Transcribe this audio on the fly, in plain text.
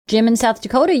Jim in South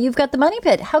Dakota, you've got the Money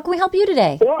Pit. How can we help you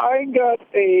today? Well, I got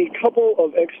a couple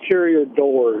of exterior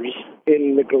doors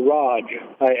in the garage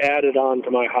I added on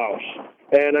to my house,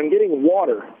 and I'm getting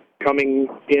water coming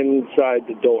inside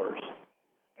the doors.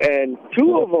 And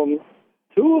two of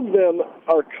them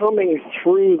are coming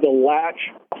through the latch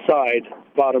side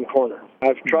bottom corner.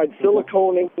 I've tried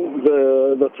siliconing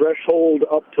the threshold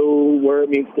up to where it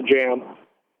meets the jamb.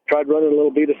 Tried running a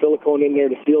little bead of silicone in there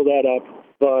to seal that up,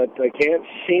 but I can't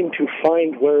seem to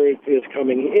find where it is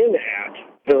coming in at.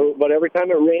 So, but every time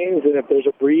it rains, and if there's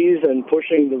a breeze and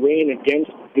pushing the rain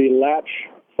against the latch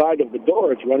side of the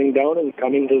door, it's running down and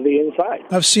coming to the inside.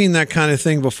 I've seen that kind of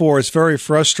thing before. It's very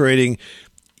frustrating.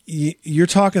 You're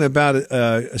talking about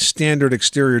a standard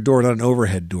exterior door, not an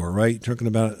overhead door, right? You're talking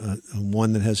about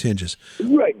one that has hinges.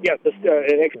 Right, yeah,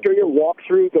 an exterior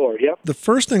walk-through door, yep. The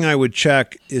first thing I would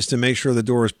check is to make sure the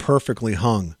door is perfectly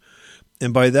hung.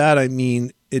 And by that, I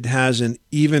mean it has an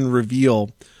even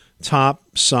reveal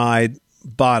top, side,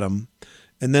 bottom.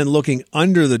 And then looking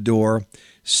under the door,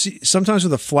 sometimes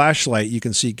with a flashlight, you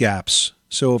can see gaps.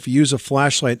 So if you use a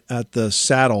flashlight at the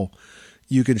saddle,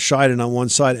 you can shine it on one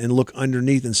side and look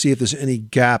underneath and see if there's any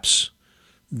gaps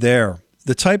there.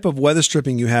 The type of weather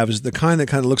stripping you have is the kind that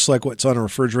kind of looks like what's on a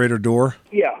refrigerator door?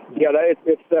 Yeah,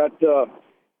 it's that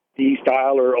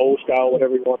D-style or O-style,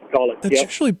 whatever you want to call it. It's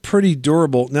actually pretty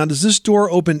durable. Now, does this door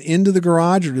open into the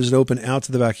garage or does it open out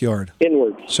to the backyard?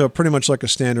 Inward. So pretty much like a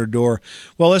standard door.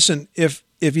 Well, listen, if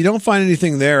you don't find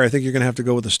anything there, I think you're going to have to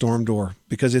go with the storm door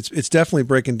because it's definitely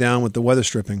breaking down with the weather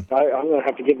stripping. I'm going to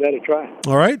have to give that a try.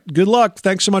 All right. Good luck.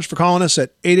 Thanks so much for calling us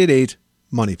at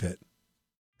 888-MONEY-PIT.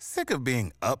 Sick of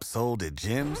being upsold at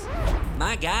gyms?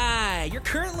 My guy, you're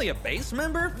currently a base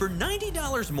member? For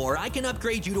 $90 more, I can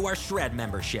upgrade you to our Shred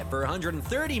membership. For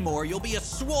 $130 more, you'll be a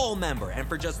Swole member. And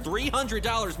for just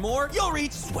 $300 more, you'll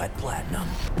reach Sweat Platinum.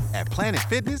 At Planet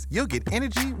Fitness, you'll get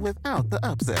energy without the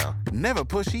upsell. Never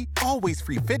pushy, always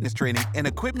free fitness training and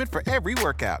equipment for every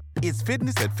workout. It's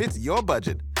fitness that fits your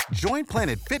budget. Join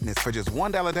Planet Fitness for just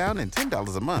 $1 down and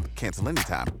 $10 a month. Cancel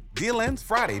anytime. Deal ends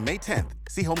Friday, May 10th.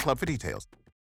 See Home Club for details.